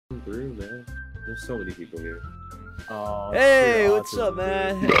through, man. There's so many people here. Oh, hey, what's up,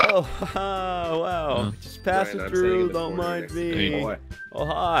 man? Oh, wow. Just passing Ryan, through. Don't mind me. Oh,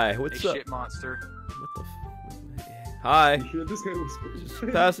 hi. What's up? Shit monster. What the? Hi. You hear this guy whispering? Just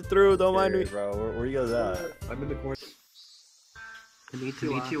passing through. Don't mind me. bro. Where you guys at? I'm in the corner.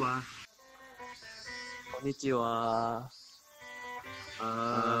 Konnichiwa. Konnichiwa.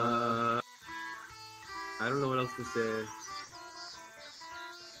 I don't know what else to say.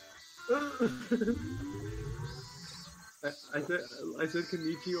 I said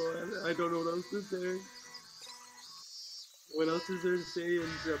konnichiwa. I don't know what else to say. What else is there to say in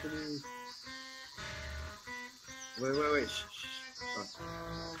Japanese? Wait. Shh.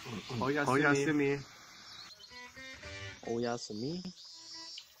 Oyasumi. Oyasumi?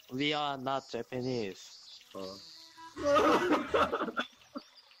 We are not Japanese.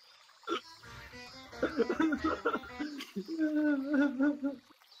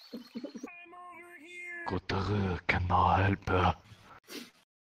 Kotaru cannot help her.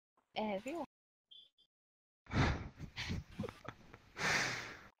 Everyone.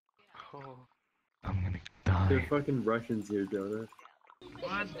 I'm gonna die. They're fucking Russians here, Jonah.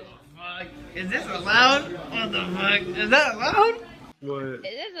 What the fuck? Is this allowed? What the fuck? Is that allowed? What? Is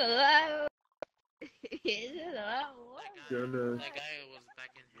this allowed? Is this allowed? What? Jonah. That guy was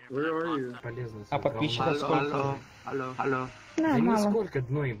back in here. Where are you? А подписчиков сколько? Алло. Да нисколько,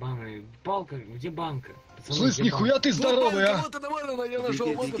 дно ебаное. Балка, где банка? Пацаны, Слышь, где нихуя ты здоровый, а!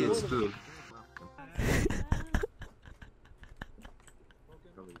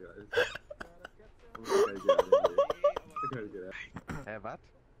 What?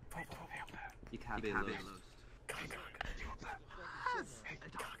 You can't be lost.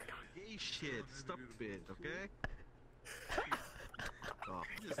 Gay shit, stop it, okay?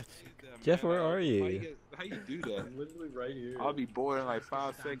 Jeff, where are you? How you do that? I'm literally right here. I'll be bored in like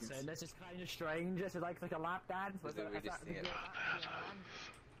 5 seconds. This is kind of strange. This is like a lap dance.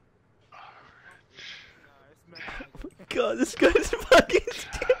 God, this guy's fucking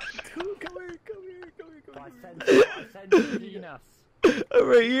Come here. I sent you peanuts. I'm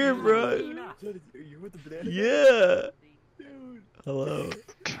right here, bro. You with the banana? Yeah. Dude. Hello.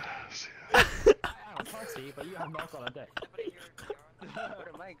 I'm fussy, but you have milk on a dick. What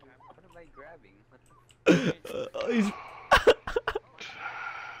am I grabbing? He's...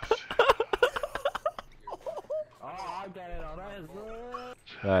 Oh, I get it on that.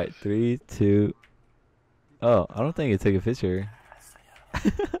 Alright, 3, 2. Oh, I don't think I took a picture.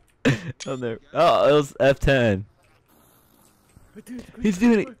 Oh, there. Oh, it was F10. He's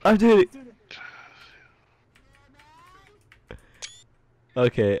doing it. I'm doing it.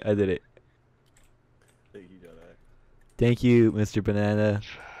 Okay, I did it. Thank you, Mr. Banana.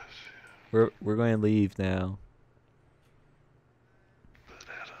 We're going to leave now.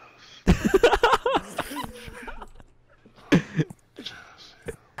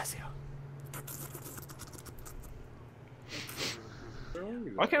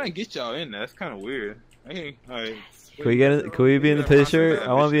 Why can't I get y'all in there? That's kind of weird. Hey, alright. Can we be in the picture?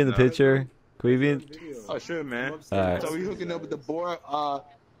 I want to be in the picture. Can we be in? Oh, sure, man. Alright. So we hooking up with the boy,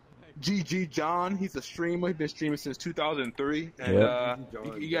 GG John. He's a streamer. He's been streaming since 2003. And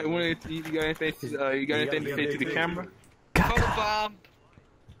you got anything to say to the camera?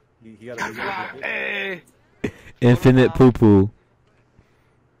 Hey. Infinite poo poo.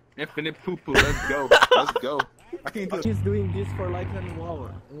 Infinite poo poo. Let's go. Let's go. I can't do it. He's doing this for like an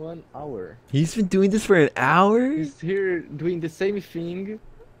hour. 1 hour. He's been doing this for an hour? He's here doing the same thing,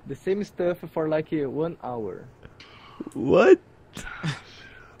 the same stuff for like 1 hour. What?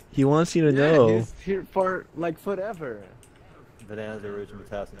 He wants you to know. He's here for like forever. Banana's are rich in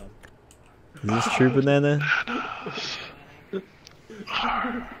potassium. Is this true, Banana?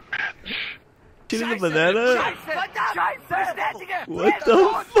 Shooting the banana? What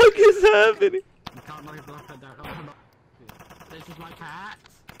the fuck is happening? This is my cat.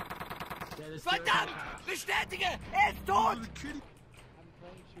 Verdammt! Bestätige! Er ist tot!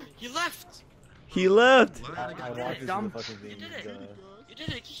 He left! He left! I watched the fucking thing. You did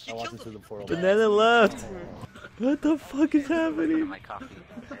it! You killed him! Banana left! What the fuck is happening? My coffee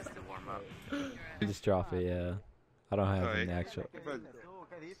has to warm up. Just drop it, yeah. I don't have an actual.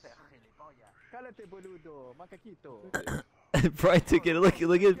 Brian took it.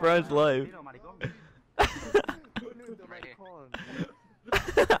 Look at Brian's life.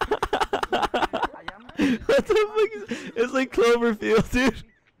 What the fuck is? It's like Cloverfield, dude.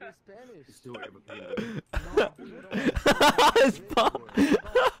 It's pop.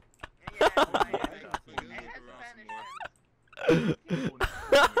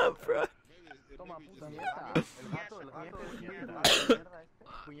 Bro.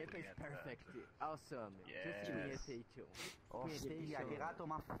 Punheta is perfect. Awesome. Just punhetation. Hostia, qué gato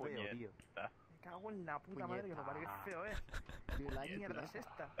más feo, tío. Me cago en la puta madre que me parece feo, Do you like ¿Qué mierda it? es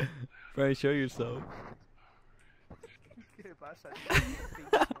esta? Brian, show yourself. ¿Qué pasa, tío?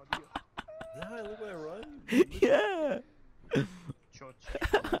 Feísimo, tío. Yeah, look when I run. Yeah.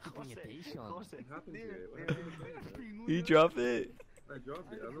 Punhetation. What happened to it? What happened to it? You drop it? I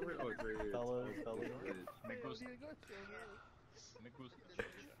dropped it. I don't know where. Oh, it's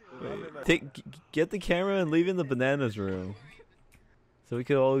right here. Get the camera and leave in the bananas room, so we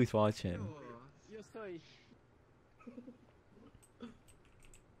could always watch him. Yo soy.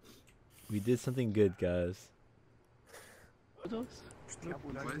 We did something good, guys.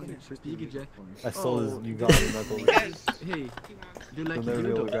 Speak it, Jack. I stole his Uganda knuckles. Hey, do you like You'll never be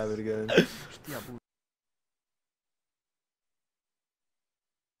able to grab it again.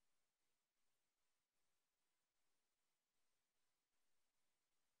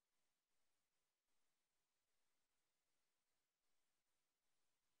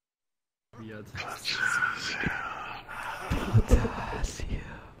 Potassium.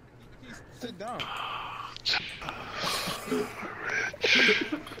 Sit down.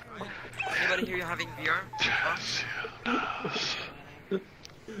 Anybody here having VR?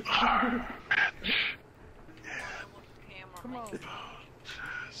 Come on.